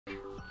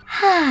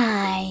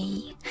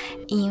Hi!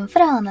 In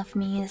front of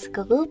me is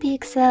Google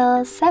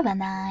Pixel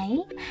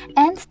 7i,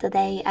 and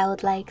today I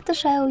would like to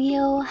show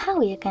you how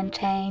you can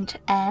change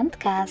and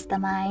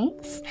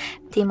customize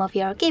theme of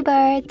your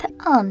keyboard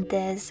on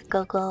this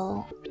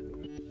Google.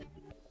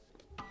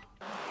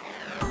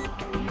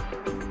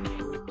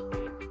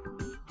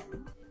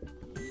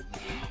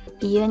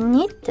 You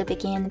need to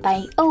begin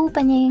by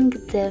opening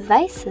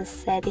Devices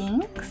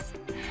Settings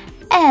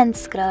and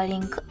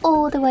scrolling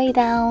all the way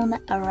down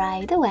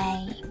right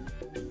away.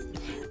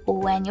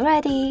 When you're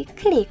ready,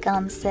 click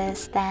on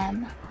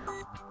System.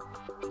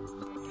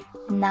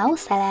 Now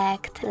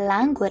select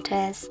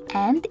Languages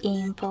and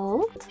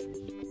Input,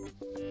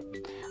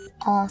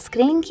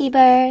 On-Screen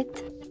Keyboard,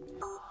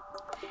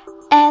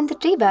 and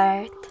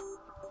Gboard.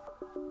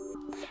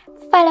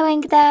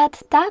 Following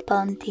that, tap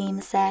on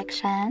Theme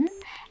section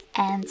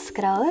and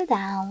scroll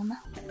down.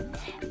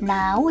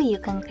 Now you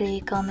can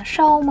click on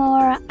Show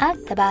More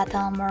at the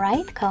bottom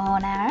right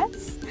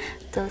corners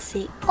to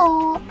see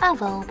all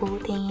available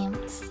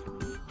themes.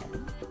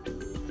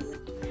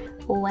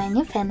 When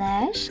you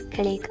finish,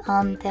 click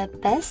on the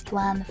best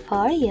one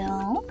for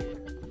you.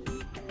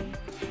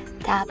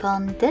 Tap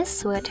on this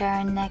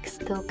switcher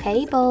next to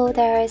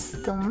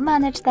keyboarders to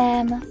manage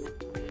them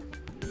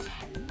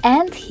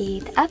and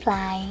hit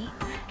Apply.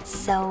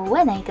 So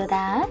when I do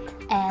that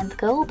and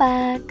go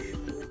back,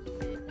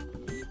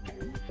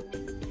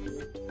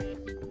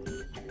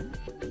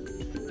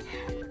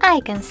 I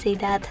can see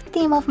that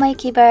theme of my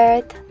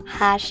keyboard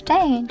has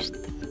changed.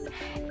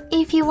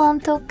 If you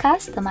want to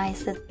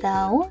customize it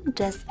though,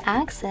 just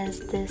access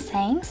the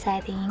same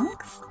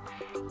settings,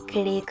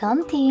 click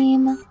on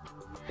Theme,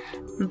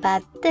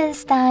 but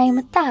this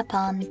time tap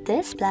on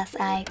this plus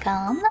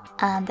icon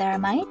under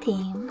My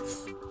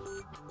Themes.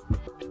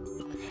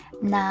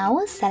 Now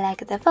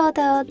select the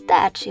photo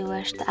that you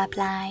wish to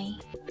apply.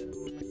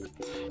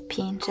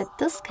 Pinch it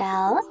to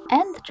scale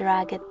and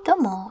drag it to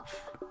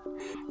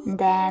move.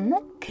 Then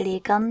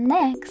click on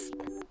Next.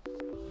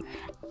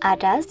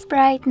 Adjust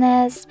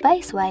brightness by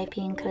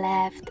swiping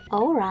left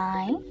or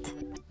right.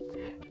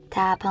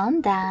 Tap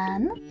on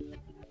Done.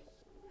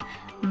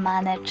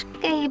 Manage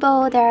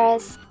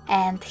keyboarders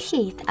and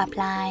hit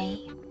Apply.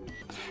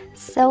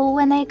 So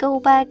when I go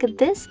back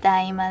this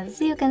time,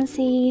 as you can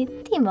see,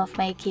 theme of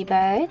my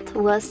keyboard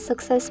was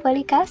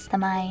successfully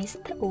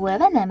customized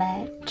with an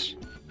image.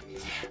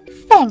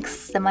 Thanks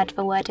so much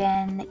for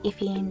watching.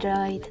 If you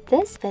enjoyed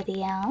this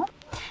video,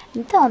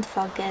 don't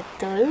forget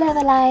to leave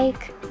a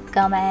like,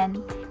 comment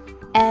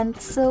and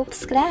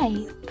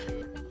subscribe.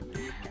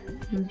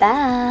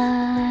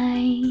 Bye!